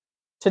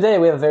Today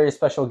we have a very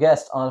special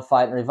guest on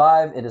Fight and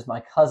Revive. It is my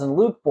cousin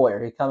Luke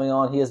Boyer. He's coming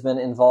on. He has been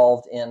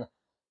involved in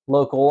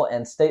local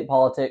and state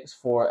politics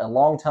for a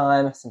long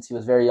time, since he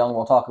was very young.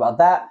 We'll talk about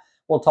that.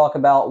 We'll talk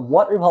about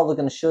what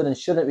Republicans should and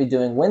shouldn't be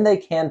doing when they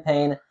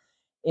campaign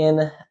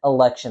in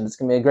elections. It's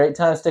going to be a great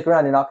time. Stick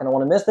around. You're not going to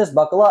want to miss this.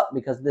 Buckle up,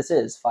 because this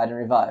is Fight and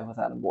Revive with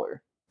Adam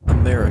Boyer.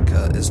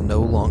 America is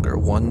no longer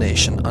one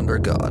nation under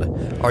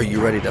God. Are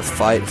you ready to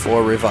fight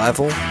for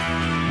revival?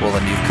 Well,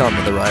 then you've come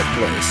to the right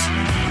place.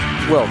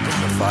 Welcome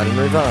to Fight and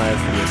Revive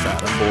with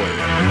Adam Boyer.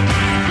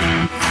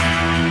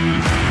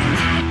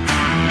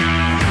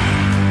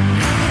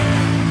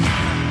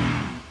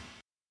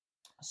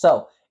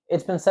 So,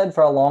 it's been said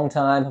for a long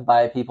time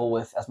by people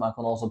with, as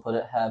Michael Knowles would put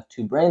it, have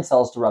two brain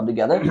cells to rub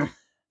together,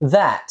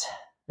 that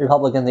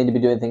Republicans need to be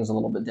doing things a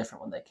little bit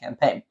different when they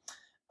campaign.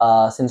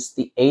 Since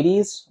the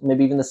 80s,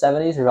 maybe even the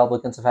 70s,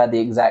 Republicans have had the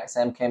exact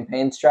same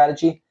campaign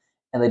strategy,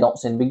 and they don't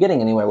seem to be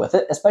getting anywhere with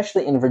it,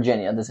 especially in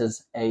Virginia. This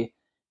is a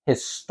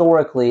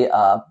historically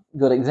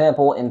good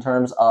example in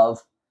terms of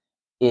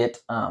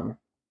it. The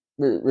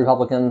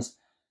Republicans,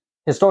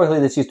 historically,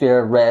 this used to be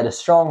a red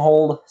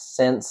stronghold.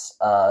 Since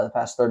the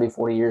past 30,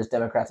 40 years,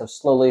 Democrats have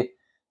slowly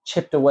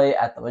chipped away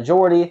at the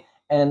majority,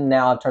 and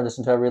now have turned this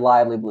into a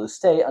reliably blue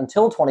state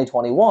until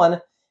 2021,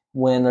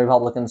 when the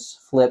Republicans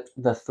flipped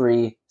the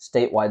three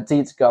statewide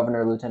seats,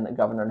 governor, lieutenant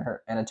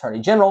governor, and attorney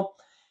general,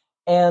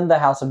 and the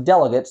House of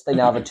Delegates. They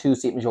now have a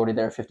two-seat majority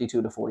there,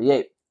 52 to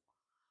 48.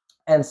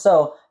 And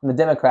so the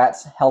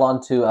Democrats held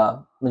on to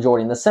a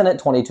majority in the Senate,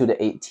 22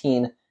 to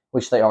 18,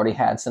 which they already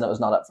had. Senate was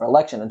not up for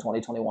election in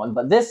 2021.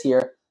 But this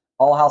year,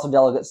 all House of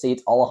Delegates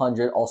seats, all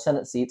 100, all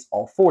Senate seats,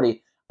 all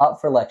 40,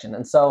 up for election.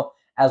 And so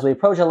as we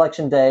approach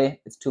Election Day,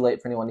 it's too late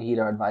for anyone to heed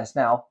our advice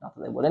now, not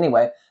that they would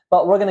anyway,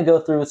 but we're going to go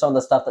through some of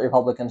the stuff that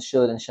Republicans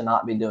should and should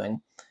not be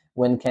doing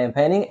when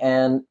campaigning.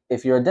 And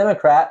if you're a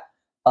Democrat,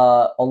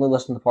 only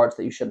listen to the parts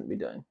that you shouldn't be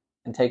doing,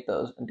 and take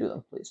those and do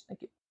them, please.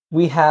 Thank you.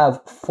 We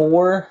have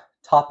 4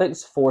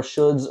 topics, 4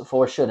 shoulds,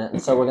 4 shouldn't.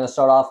 And so we're going to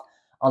start off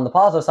on the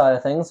positive side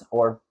of things,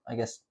 or I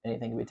guess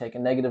anything can be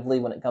taken negatively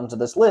when it comes to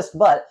this list,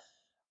 but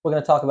we're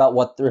going to talk about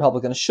what the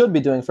Republicans should be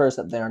doing first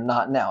that they're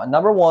not now. And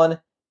number 1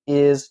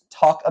 is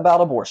talk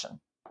about abortion.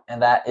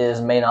 And that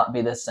may not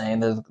be the same.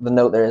 The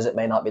note there is it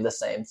may not be the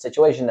same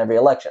situation in every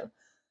election.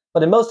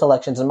 But in most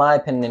elections, in my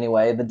opinion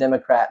anyway, the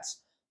Democrats'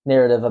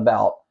 narrative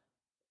about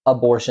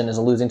abortion is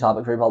a losing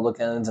topic for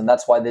Republicans, and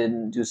that's why they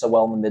didn't do so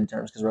well in the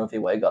midterms, because Roe v.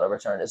 Wade got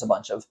overturned. It's a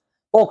bunch of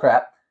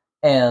bullcrap.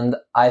 And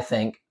I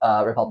think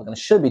Republicans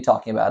should be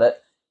talking about it,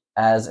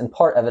 as in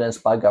part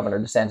evidenced by Governor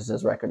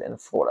DeSantis' record in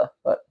Florida.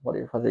 But what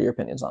are your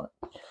opinions on it?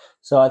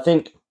 So I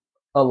think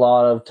a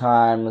lot of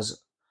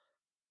times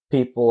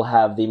people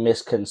have the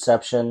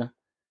misconception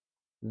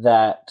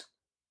that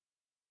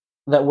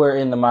we're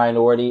in the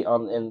minority,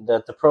 and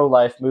that the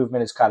pro-life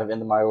movement is kind of in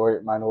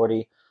the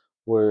minority.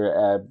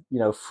 We're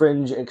a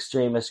fringe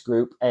extremist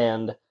group,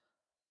 and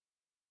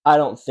I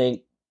don't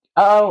think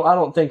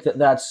that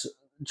that's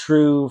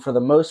true for the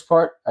most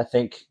part. I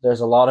think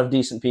there's a lot of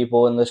decent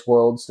people in this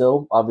world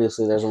still.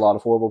 Obviously, there's a lot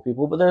of horrible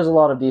people, but there's a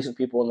lot of decent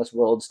people in this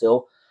world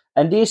still,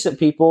 and decent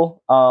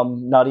people,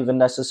 not even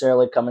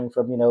necessarily coming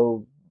from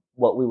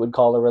what we would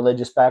call a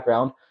religious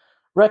background,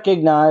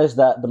 recognize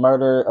that the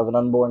murder of an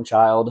unborn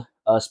child,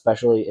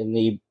 especially in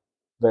the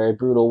very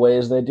brutal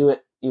ways they do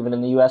it, even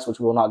in the U.S., which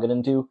we will not get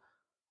into,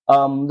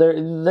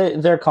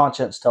 their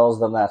conscience tells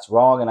them that's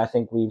wrong. And I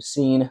think we've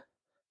seen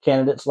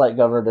candidates like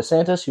Governor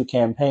DeSantis, who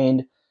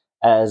campaigned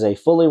as a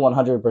fully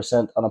 100%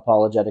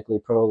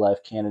 unapologetically pro-life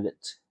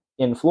candidate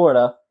in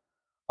Florida.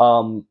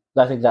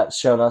 I think that's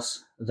shown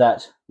us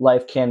that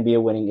life can be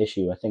a winning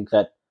issue. I think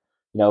that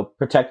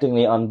protecting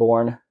the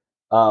unborn,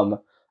 from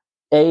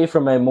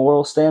a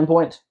moral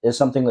standpoint, is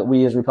something that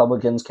we as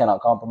Republicans cannot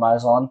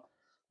compromise on.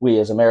 We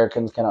as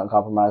Americans cannot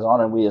compromise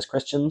on, and we as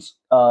Christians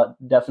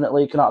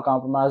definitely cannot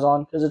compromise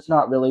on, because it's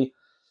not really,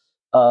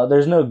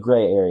 there's no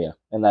gray area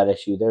in that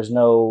issue. There's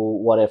no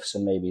what ifs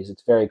and maybes.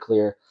 It's very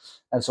clear.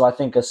 And so I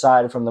think,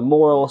 aside from the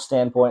moral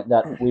standpoint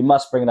that we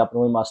must bring it up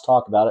and we must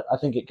talk about it, I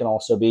think it can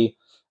also be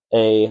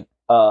a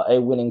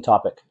winning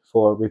topic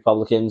for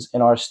Republicans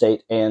in our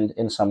state, and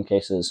in some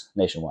cases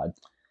nationwide.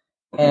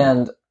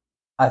 And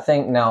I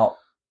think now,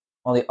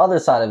 on the other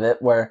side of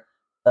it, where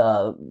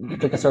the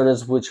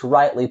conservatives, which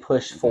rightly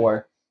push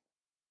for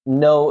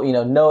no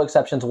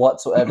exceptions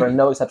whatsoever,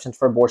 no exceptions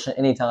for abortion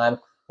anytime,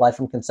 life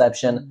from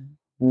conception,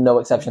 no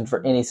exceptions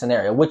for any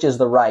scenario, which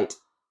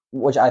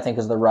I think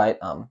is the right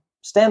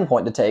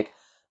standpoint to take.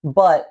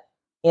 But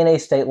in a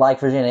state like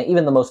Virginia,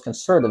 even the most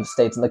conservative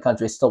states in the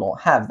country still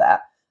don't have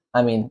that.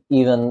 I mean,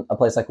 even a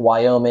place like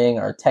Wyoming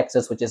or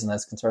Texas, which isn't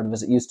as conservative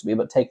as it used to be,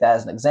 but take that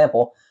as an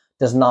example,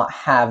 does not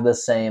have the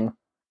same,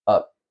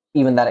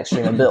 even that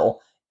extreme a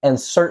bill. And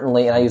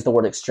certainly, and I use the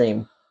word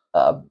extreme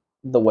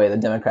the way the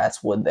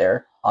Democrats would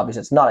there. Obviously,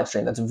 it's not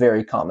extreme. That's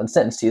very common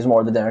sense to use more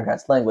of the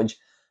Democrats' language.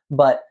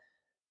 But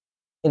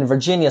in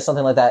Virginia,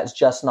 something like that is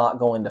just not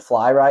going to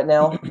fly right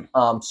now.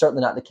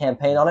 Certainly not to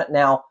campaign on it.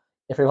 Now,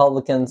 if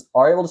Republicans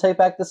are able to take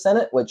back the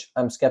Senate, which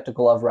I'm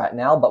skeptical of right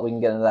now, but we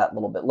can get into that a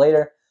little bit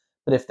later,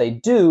 But if they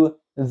do,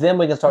 then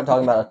we can start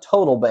talking about a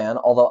total ban,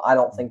 although I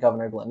don't think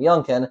Governor Glenn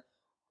Youngkin,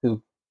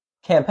 who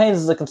campaigns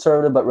as a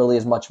conservative but really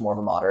is much more of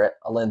a moderate,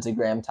 a Lindsey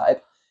Graham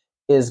type,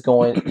 I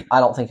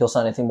don't think he'll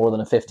sign anything more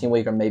than a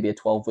 15-week or maybe a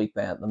 12-week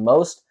ban at the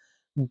most.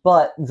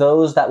 But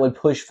those that would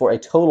push for a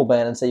total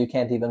ban and say you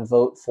can't even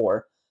vote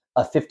for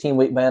a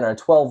 15-week ban or a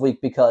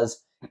 12-week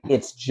because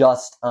it's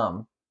just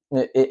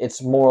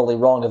it's morally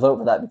wrong to vote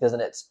for that because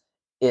then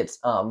it's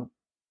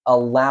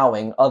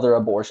allowing other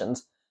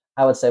abortions.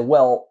 I would say,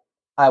 well,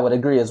 I would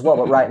agree as well,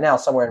 but right now,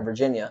 somewhere in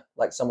Virginia,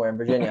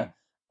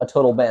 a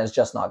total ban is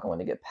just not going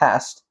to get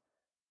passed.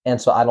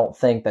 And so I don't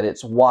think that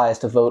it's wise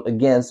to vote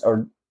against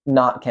or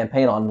not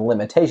campaign on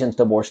limitations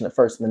to abortion at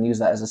first and then use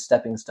that as a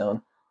stepping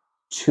stone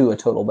to a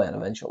total ban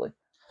eventually.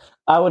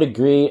 I would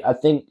agree. I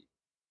think,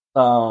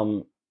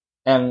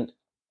 and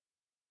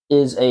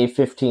is a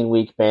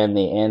 15-week ban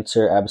the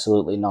answer?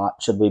 Absolutely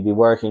not. Should we be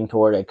working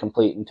toward a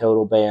complete and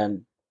total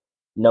ban?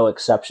 No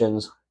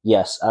exceptions.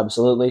 Yes,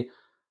 absolutely.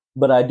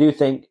 But I do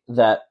think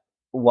that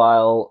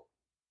while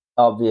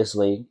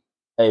obviously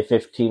a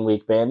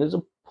 15-week ban is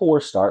a poor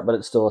start, but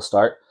it's still a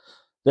start,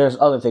 there's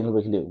other things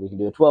we can do. We can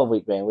do a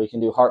 12-week ban. We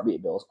can do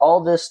heartbeat bills.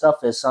 All this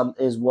stuff is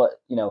what,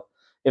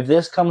 if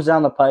this comes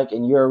down the pike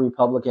and you're a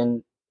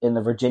Republican in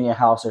the Virginia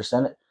House or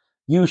Senate,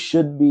 you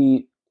should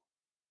be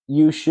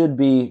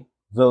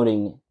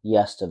voting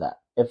yes to that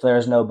if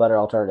there's no better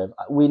alternative.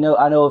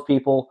 I know of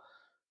people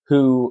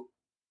who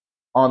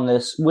on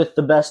this with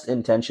the best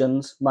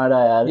intentions, might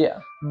I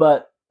add,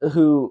 but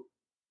who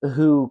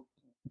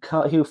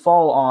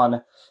fall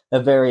on a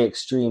very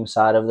extreme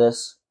side of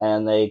this,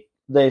 and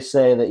they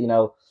say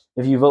that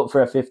if you vote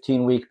for a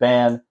 15-week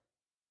ban,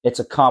 it's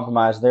a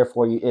compromise.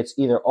 Therefore, it's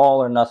either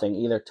all or nothing,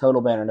 either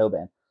total ban or no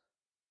ban.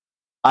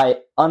 I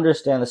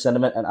understand the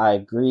sentiment, and I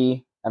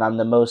agree, and I'm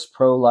the most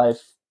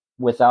pro-life,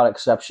 without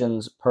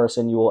exceptions,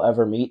 person you will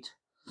ever meet.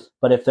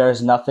 But if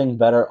there's nothing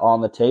better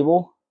on the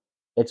table,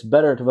 it's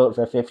better to vote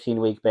for a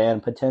 15-week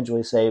ban,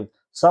 potentially save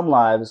some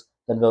lives,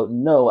 than vote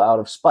no out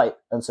of spite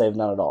and save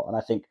none at all. And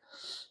I think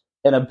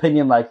an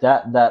opinion like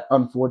that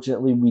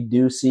unfortunately we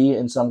do see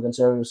in some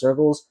conservative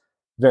circles,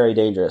 very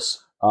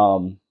dangerous.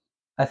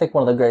 I think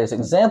one of the greatest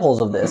examples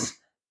of this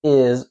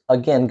is,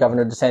 again,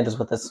 Governor DeSantis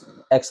with this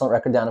excellent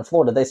record down in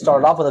Florida. They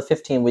started off with a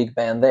 15-week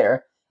ban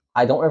there.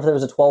 I don't remember if there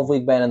was a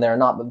 12-week ban in there or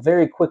not, but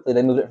very quickly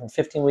they moved it from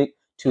 15-week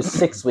to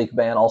 6-week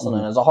ban, also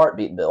known as a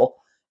heartbeat bill.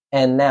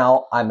 And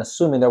now I'm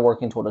assuming they're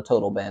working toward a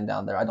total ban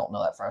down there. I don't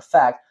know that for a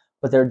fact,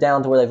 but they're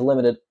down to where they've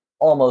limited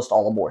almost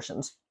all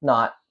abortions.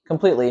 Not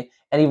completely.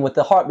 And even with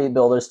the heartbeat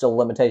bill, there's still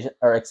limitation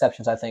or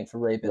exceptions, I think, for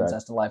rape,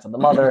 incest, and life of the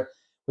mother,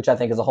 which I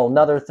think is a whole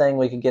nother thing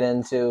we could get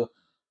into.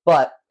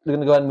 But we're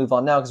going to go ahead and move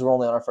on now because we're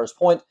only on our first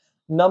point.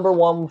 Number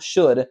one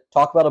should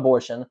talk about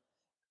abortion.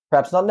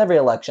 Perhaps not in every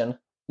election.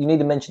 You need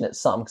to mention it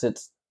some because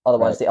it's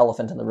otherwise the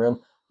elephant in the room.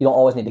 You don't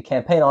always need to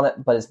campaign on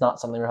it, but it's not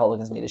something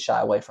Republicans need to shy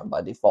away from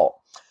by default.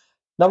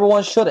 Number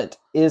one shouldn't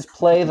is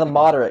play the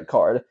moderate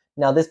card.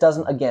 Now, this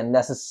doesn't, again,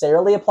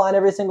 necessarily apply in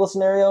every single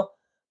scenario,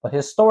 but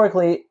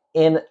historically,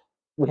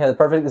 we have the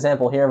perfect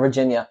example here in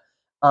Virginia.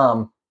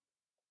 I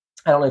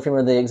don't know if you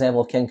remember the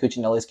example of Ken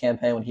Cuccinelli's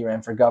campaign when he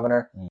ran for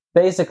governor.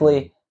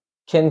 Basically,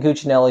 Ken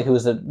Cuccinelli, who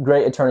was a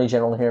great attorney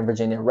general here in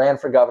Virginia, ran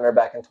for governor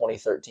back in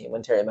 2013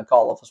 when Terry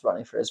McAuliffe was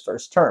running for his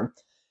first term.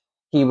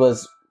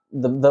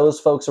 Those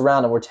folks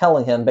around him were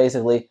telling him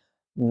basically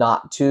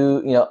not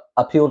to,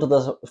 appeal to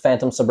the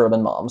phantom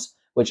suburban moms,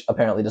 which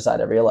apparently decide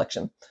every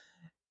election.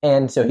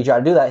 And so he tried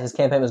to do that. His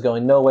campaign was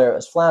going nowhere. It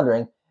was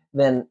floundering.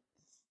 Then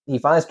he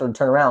finally started to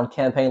turn around,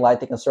 campaign like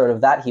the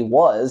conservative that he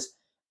was,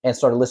 and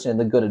started listening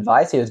to the good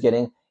advice he was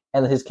getting.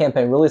 And his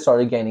campaign really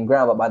started gaining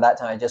ground. But by that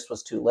time, it just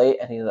was too late,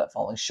 and he ended up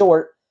falling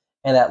short.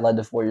 And that led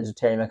to 4 years of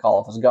Terry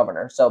McAuliffe as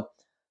governor. So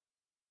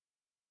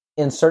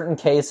in certain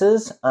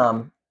cases,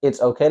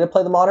 it's okay to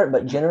play the moderate,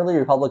 but generally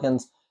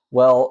Republicans,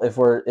 well, if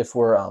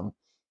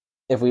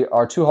we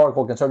are too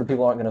hardcore conservative,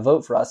 people aren't going to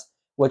vote for us,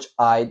 which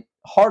I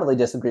heartily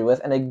disagree with.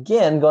 And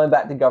again, going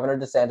back to Governor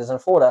DeSantis in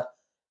Florida,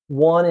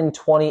 won in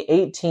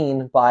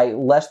 2018 by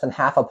less than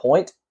half a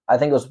point. I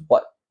think it was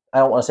I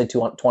don't want to say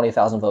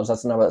 20,000 votes.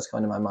 That's the number that's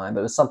coming to my mind,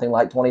 but it was something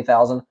like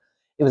 20,000.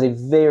 It was a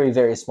very,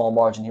 very small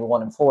margin. He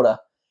won in Florida.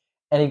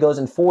 And he goes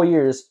in 4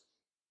 years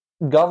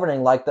governing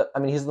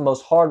he's the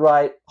most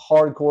hard-right,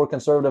 hardcore,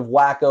 conservative,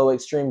 wacko,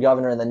 extreme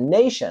governor in the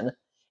nation.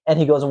 And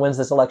he goes and wins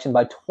this election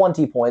by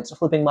 20 points,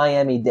 flipping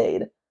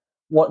Miami-Dade,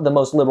 the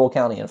most liberal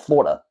county in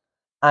Florida.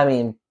 I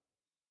mean,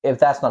 if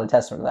that's not a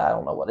testament to that, I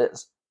don't know what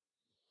is.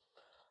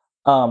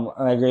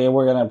 I agree.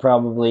 We're going to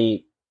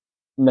probably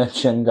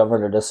mention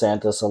Governor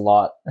DeSantis a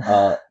lot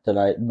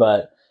tonight,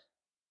 but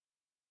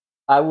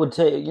I would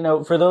say,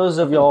 for those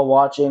of y'all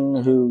watching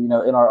who,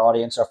 in our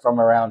audience are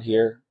from around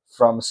here,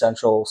 from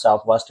central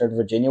southwestern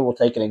Virginia, we'll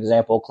take an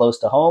example close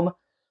to home.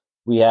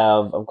 We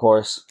have, of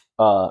course,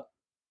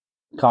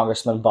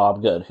 Congressman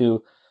Bob Good,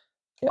 who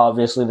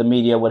obviously the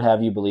media would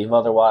have you believe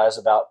otherwise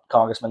about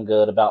Congressman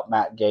Good, about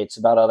Matt Gaetz,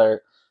 about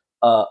other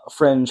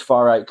fringe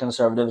far-right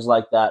conservatives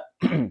like that.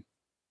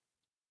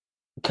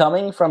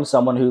 Coming from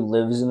someone who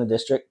lives in the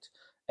district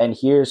and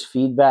here's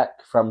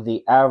feedback from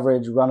the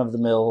average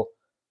run-of-the-mill,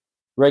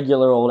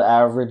 regular old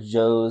average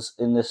Joes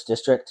in this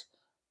district.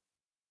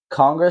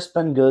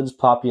 Congressman Good's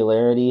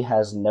popularity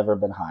has never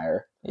been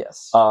higher.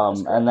 Yes.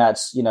 And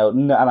that's,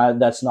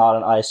 that's not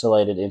an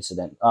isolated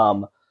incident.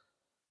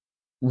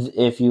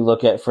 If you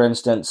look at, for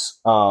instance,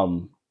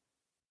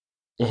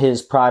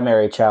 his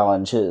primary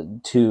challenge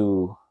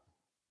to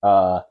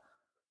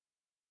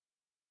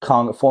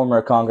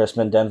former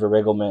Congressman Denver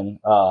Riggleman,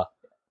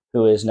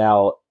 who is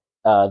now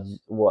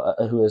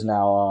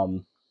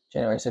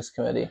January 6th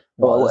committee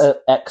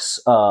ex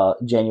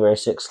January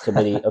 6th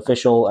committee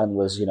official, and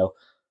was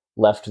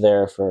left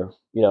there for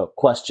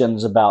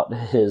questions about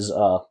his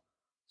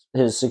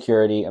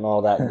security and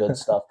all that good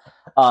stuff.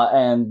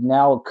 And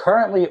now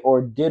currently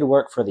did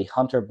work for the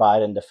Hunter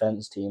Biden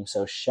defense team.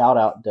 So shout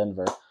out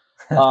Denver.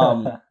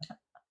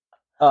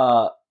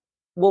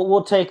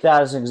 We'll take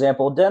that as an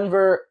example.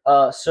 Denver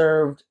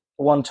served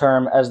one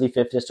term as the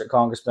 5th District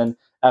Congressman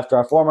after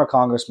our former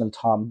Congressman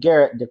Tom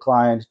Garrett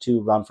declined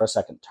to run for a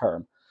second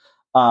term.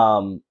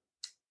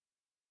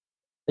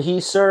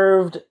 He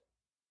served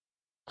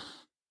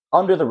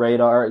under the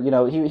radar.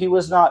 He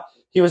was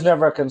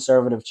never a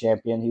conservative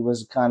champion. He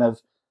was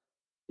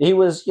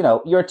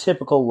your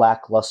typical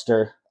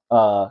lackluster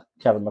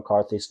Kevin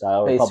McCarthy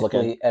style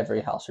Republican. Basically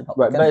every House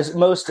Republican. Right,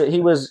 but he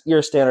was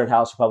your standard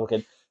House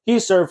Republican. He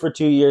served for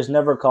 2 years,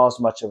 never caused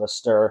much of a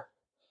stir,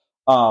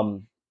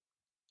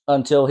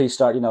 until he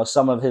started,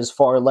 some of his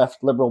far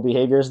left liberal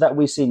behaviors that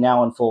we see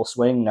now in full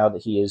swing. Now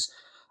that he is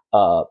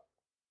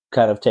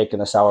kind of taken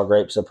a sour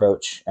grapes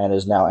approach and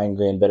is now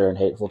angry and bitter and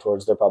hateful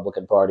towards the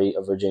Republican Party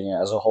of Virginia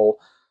as a whole.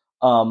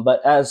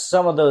 But as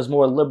some of those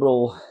more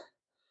liberal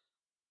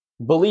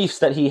beliefs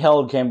that he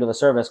held came to the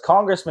surface,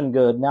 Congressman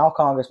Good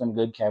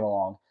came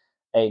along,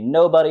 a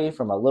nobody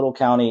from a little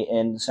county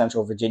in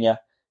central Virginia.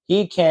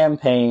 He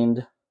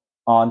campaigned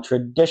on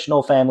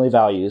traditional family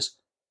values,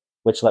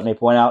 which, let me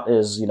point out,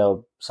 is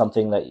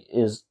something that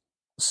is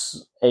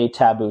a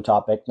taboo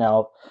topic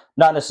now.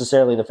 Not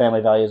necessarily the family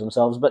values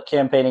themselves, but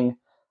campaigning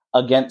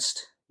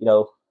against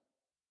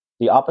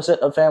the opposite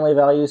of family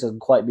values has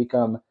quite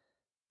become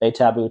a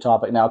taboo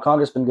topic now.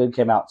 Congressman Good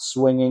came out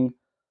swinging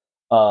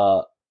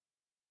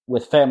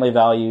with family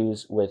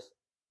values, with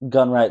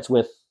gun rights,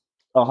 with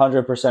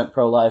 100%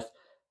 pro-life,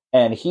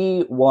 and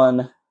he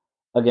won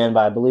again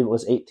by, I believe it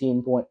was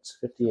 18 points,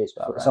 58,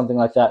 something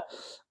like that.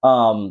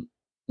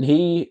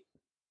 He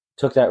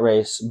took that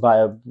race by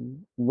a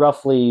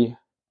roughly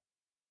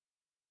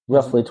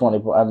 20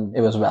 points.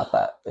 It was about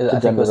that. I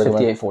think it was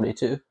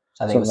 58-42.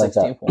 I think it was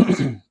 16 points.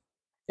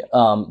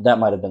 Yeah. That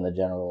might have been the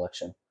general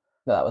election.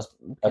 No, that was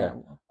okay.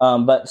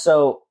 But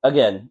so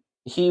again,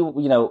 he,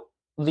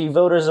 the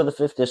voters of the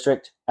 5th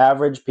District,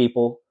 average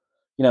people,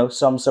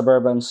 some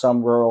suburban,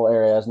 some rural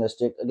areas in this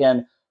district,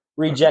 again,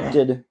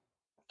 rejected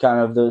kind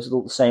of those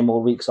same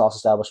old weak sauce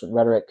establishment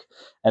rhetoric.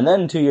 And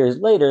then 2 years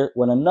later,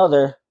 when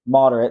another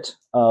moderate,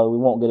 we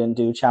won't get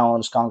into,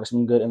 challenged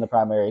Congressman Good in the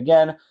primary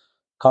again,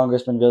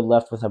 Congressman Good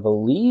left with, I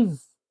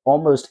believe,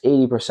 almost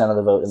 80% of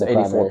the vote in the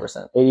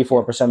 84%. primary.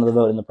 84% of the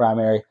vote in the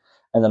primary,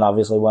 and then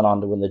obviously went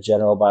on to win the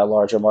general by a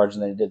larger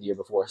margin than he did the year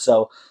before.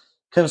 So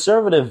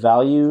conservative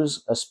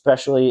values,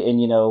 especially in,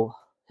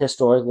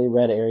 historically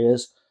red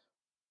areas,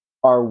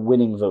 are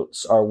winning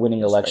votes, are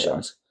winning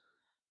elections.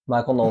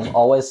 Michael Knowles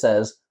always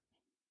says,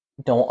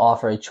 don't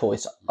offer a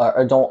choice,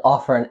 or don't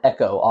offer an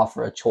echo,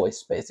 offer a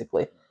choice,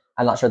 basically.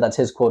 I'm not sure that's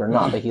his quote or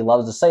not, but he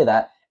loves to say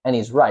that, and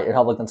he's right.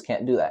 Republicans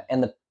can't do that.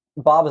 And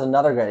Bob is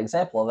another great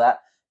example of that,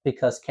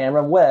 because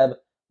Cameron Webb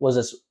was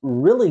this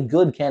really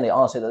good candidate,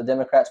 honestly, that the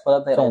Democrats put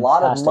up. They had a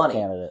lot of money.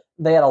 Candidate.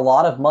 They had a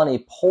lot of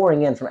money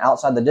pouring in from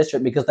outside the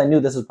district because they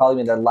knew this was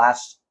probably their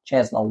last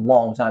chance in a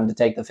long time to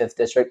take the 5th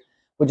District,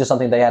 which is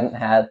something they hadn't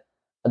had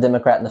a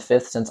Democrat in the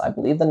 5th since, I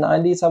believe, the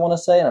 90s, I want to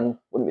say, and I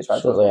wouldn't be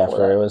surprised. Shortly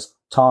after, it was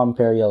Tom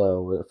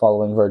Perriello,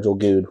 following Virgil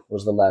Goode,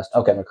 was the last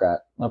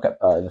Democrat in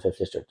the 5th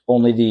District.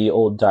 Only the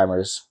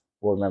old-timers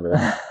will remember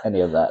any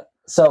of that.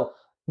 So,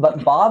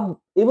 but Bob,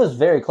 it was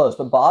very close,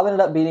 but Bob ended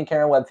up beating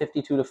Karen Webb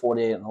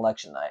 52-48 on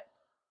election night.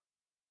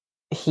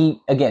 He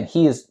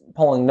is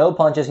pulling no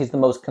punches. He's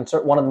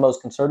one of the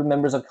most conservative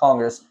members of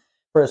Congress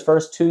for his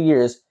first 2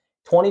 years.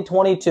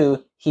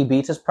 2022, he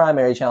beats his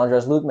primary challenger,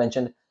 as Luke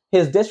mentioned.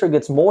 His district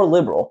gets more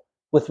liberal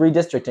with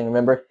redistricting.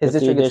 Remember, his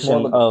district gets more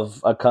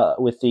liberal.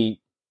 With the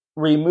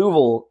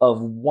removal of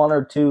one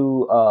or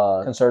two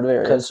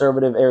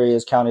conservative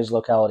areas, counties,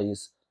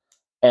 localities,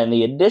 and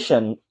the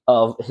addition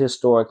of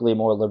historically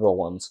more liberal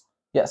ones.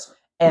 Yes,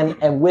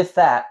 and with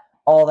that,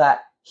 all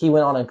that, he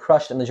went on and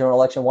crushed in the general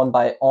election, won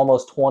by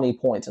almost 20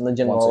 points in the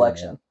general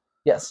election.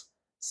 Yeah. Yes,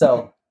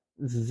 so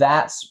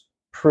that's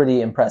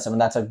pretty impressive,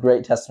 and that's a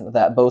great testament to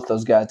that. Both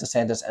those guys,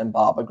 DeSantis and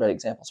Bob, are great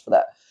examples for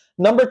that.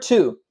 Number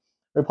 2,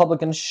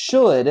 Republicans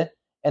should,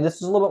 and this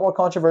is a little bit more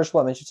controversial,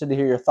 I'm interested to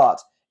hear your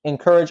thoughts,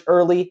 encourage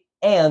early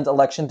and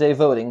election day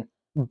voting,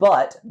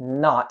 but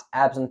not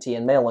absentee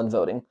and mail-in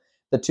voting.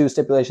 The 2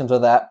 stipulations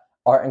of that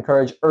are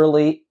encourage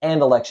early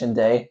and election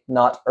day,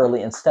 not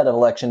early instead of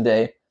election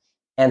day,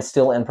 and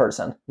still in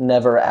person,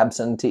 never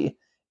absentee.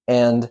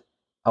 And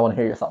I want to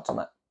hear your thoughts on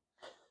that.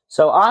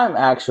 So I'm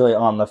actually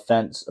on the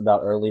fence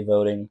about early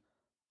voting.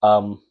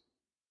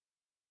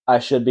 I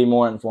should be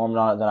more informed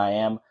on it than I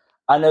am.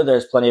 I know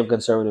there's plenty of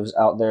conservatives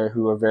out there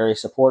who are very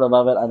supportive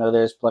of it. I know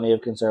there's plenty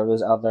of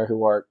conservatives out there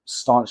who are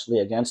staunchly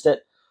against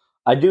it.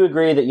 I do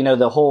agree that,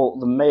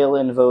 the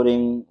mail-in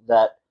voting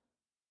that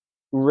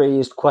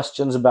raised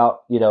questions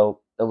about,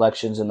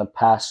 elections in the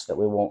past, that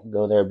we won't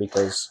go there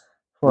because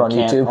We're on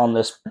can't YouTube. on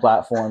this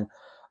platform.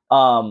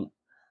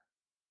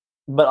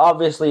 But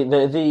obviously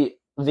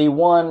the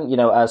one,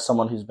 as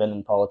someone who's been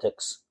in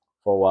politics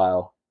for a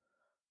while,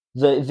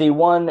 the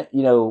one,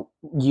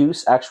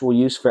 actual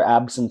use for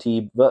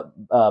absentee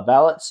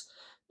ballots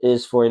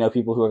is for,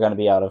 people who are going to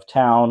be out of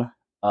town,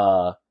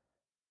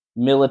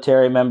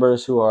 military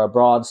members who are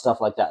abroad, stuff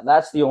like that.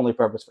 That's the only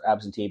purpose for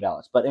absentee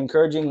ballots. But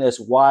encouraging this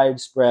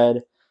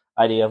widespread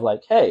idea of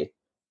like, hey,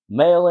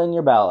 mail in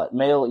your ballot,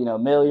 mail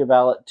your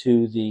ballot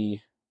to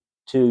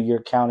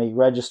your county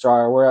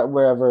registrar or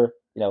wherever,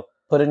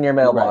 Put it in your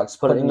mailbox. Right,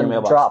 put it in your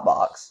mailbox. Drop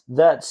box.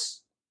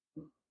 That's,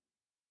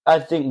 I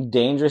think,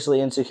 dangerously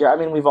insecure. I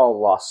mean, we've all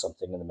lost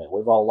something in the mail.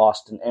 We've all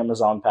lost an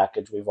Amazon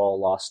package. We've all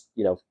lost,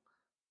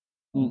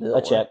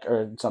 a check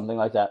or something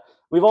like that.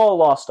 We've all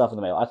lost stuff in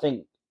the mail. I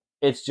think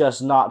it's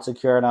just not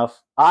secure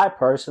enough. I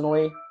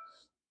personally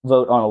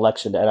vote on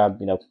election day, and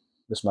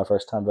this is my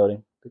first time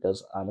voting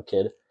because I'm a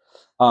kid.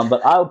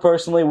 But I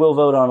personally will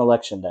vote on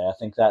election day. I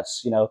think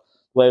that's, the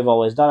way I've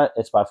always done it.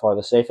 It's by far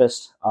the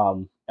safest.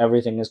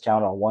 Everything is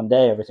counted on one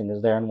day. Everything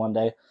is there in one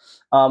day.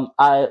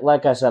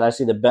 Like I said, I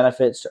see the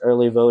benefits to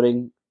early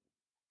voting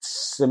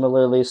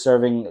similarly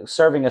serving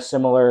a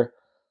similar,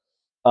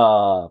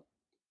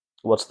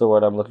 what's the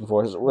word I'm looking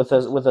for? With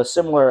a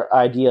similar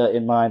idea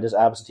in mind as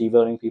absentee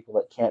voting, people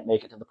that can't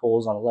make it to the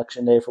polls on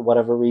election day for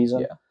whatever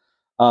reason. Yeah.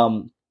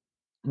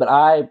 But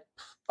I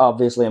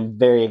obviously am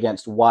very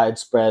against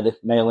widespread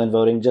mail-in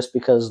voting just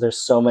because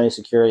there's so many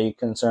security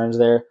concerns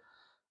there.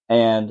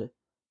 And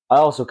I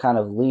also kind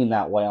of lean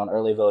that way on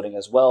early voting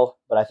as well.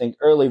 But I think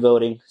early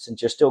voting,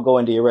 since you're still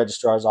going to your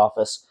registrar's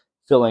office,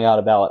 filling out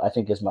a ballot, I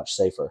think is much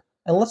safer.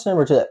 And let's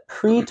remember, too, that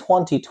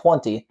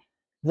pre-2020,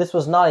 this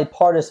was not a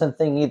partisan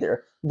thing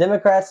either.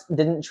 Democrats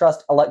didn't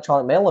trust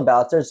electronic mail-in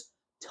ballots. There's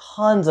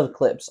tons of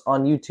clips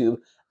on YouTube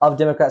of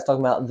Democrats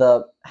talking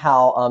about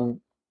how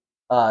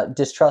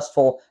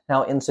distrustful,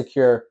 how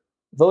insecure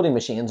voting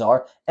machines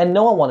are, and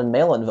no one wanted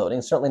mail-in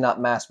voting, certainly not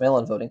mass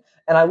mail-in voting.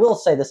 And I will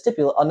say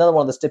another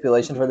one of the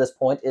stipulations for this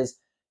point is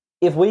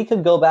if we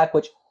could go back,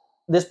 which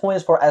this point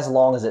is for as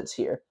long as it's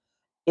here,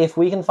 if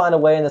we can find a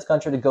way in this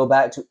country to go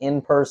back to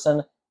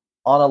in-person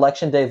on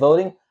election day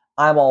voting,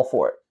 I'm all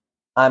for it.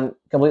 I'm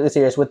completely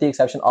serious, with the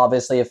exception,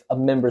 obviously, if a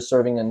member's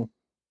serving in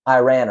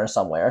Iran or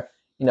somewhere,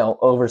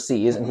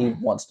 overseas, and he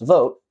wants to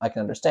vote, I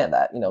can understand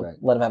that. Right.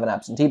 Let him have an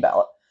absentee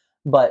ballot.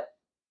 But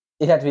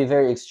it'd have to be a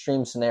very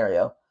extreme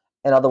scenario.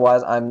 And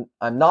otherwise, I'm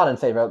not in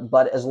favor of it.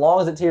 But as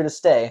long as it's here to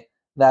stay,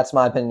 that's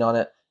my opinion on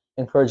it,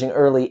 encouraging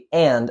early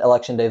and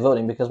election day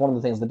voting. Because one of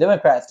the things the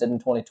Democrats did in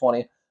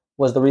 2020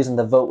 was the reason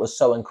the vote was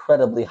so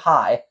incredibly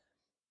high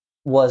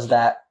was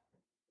that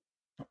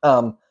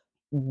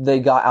they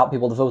got out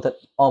people to vote that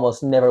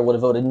almost never would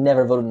have voted,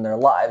 never voted in their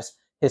lives.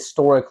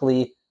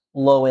 Historically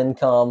low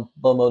income,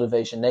 low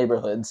motivation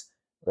neighborhoods.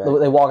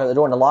 Right. They walk out the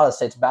door. In a lot of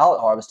states, ballot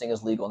harvesting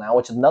is legal now,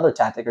 which is another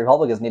tactic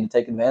Republicans need to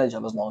take advantage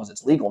of as long as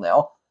it's legal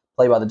now.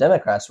 Play by the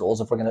Democrats' rules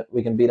if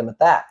we can beat them at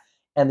that.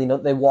 And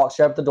they walk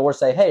straight up the door,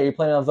 say, "Hey, are you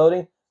planning on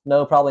voting?"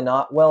 "No, probably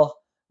not." "Well,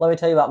 let me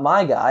tell you about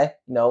my guy.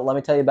 Let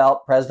me tell you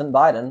about President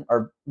Biden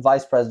or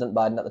Vice President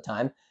Biden at the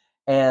time.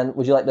 And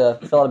would you like to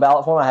fill out a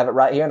ballot form? I have it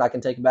right here, and I can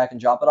take it back and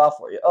drop it off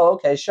for you." "Oh,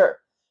 okay, sure."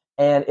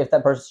 And if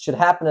that person should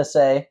happen to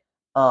say,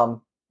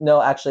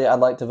 "No, actually, I'd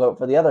like to vote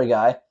for the other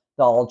guy,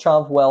 Donald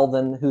Trump," well,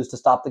 then who's to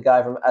stop the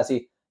guy from, as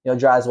he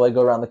drives away,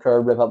 go around the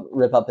curb,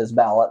 rip up his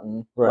ballot,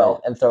 and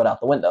and throw it out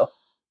the window?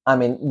 I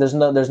mean, there's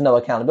no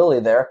accountability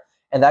there,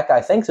 and that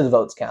guy thinks his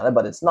vote's counted,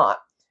 but it's not.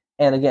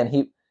 And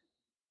again,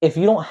 if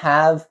you don't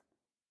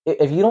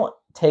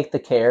take the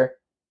care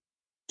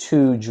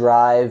to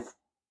drive,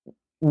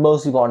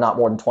 most people are not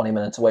more than 20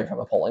 minutes away from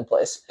a polling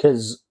place.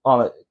 Because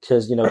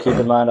keep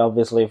in mind,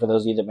 obviously, for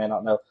those of you that may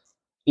not know,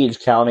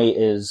 each county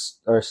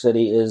or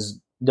city is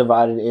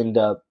divided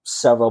into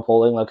several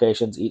polling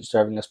locations, each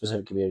serving a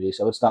specific community.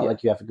 So it's not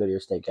like you have to go to your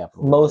state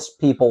capital.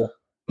 Most people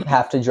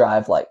have to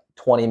drive like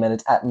 20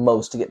 minutes at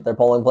most to get to their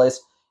polling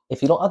place.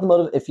 If you don't have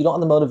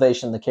the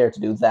motivation, the care to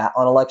do that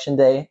on election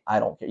day, I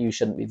don't care. You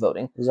shouldn't be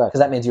voting. Exactly. Because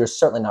that means you're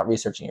certainly not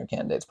researching your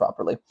candidates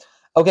properly.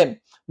 Okay,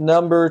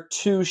 number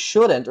 2,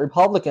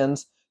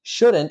 Republicans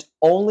shouldn't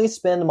only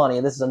spend money.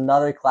 And this is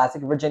another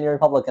classic Virginia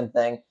Republican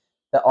thing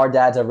that our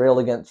dads have railed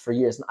against for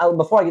years. And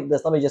before I get to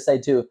this, let me just say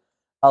too,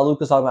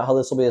 Luke was talking about how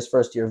this will be his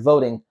first year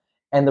voting.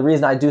 And the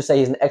reason I do say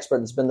he's an expert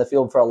that's been in the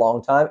field for a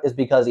long time is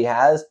because he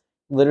has,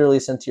 literally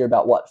since you're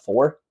about, what,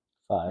 4?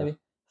 5. Maybe?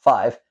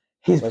 5.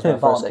 He's been in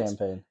politics.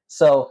 Campaign.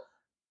 So,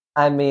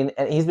 I mean,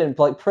 and he's been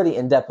like pretty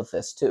in-depth with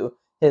this too.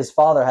 His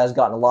father has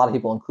gotten a lot of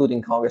people,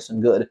 including Congressman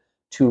Good,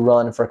 to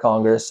run for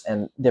Congress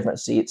and different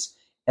seats.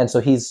 And so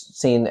he's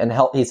seen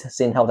helped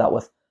out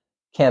with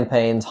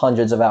campaigns,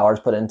 hundreds of hours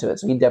put into it.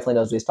 So he definitely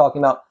knows what he's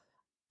talking about.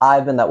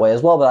 I've been that way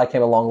as well, but I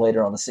came along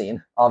later on the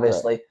scene,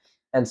 obviously. Right.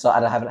 And so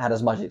I haven't had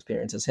as much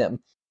experience as him.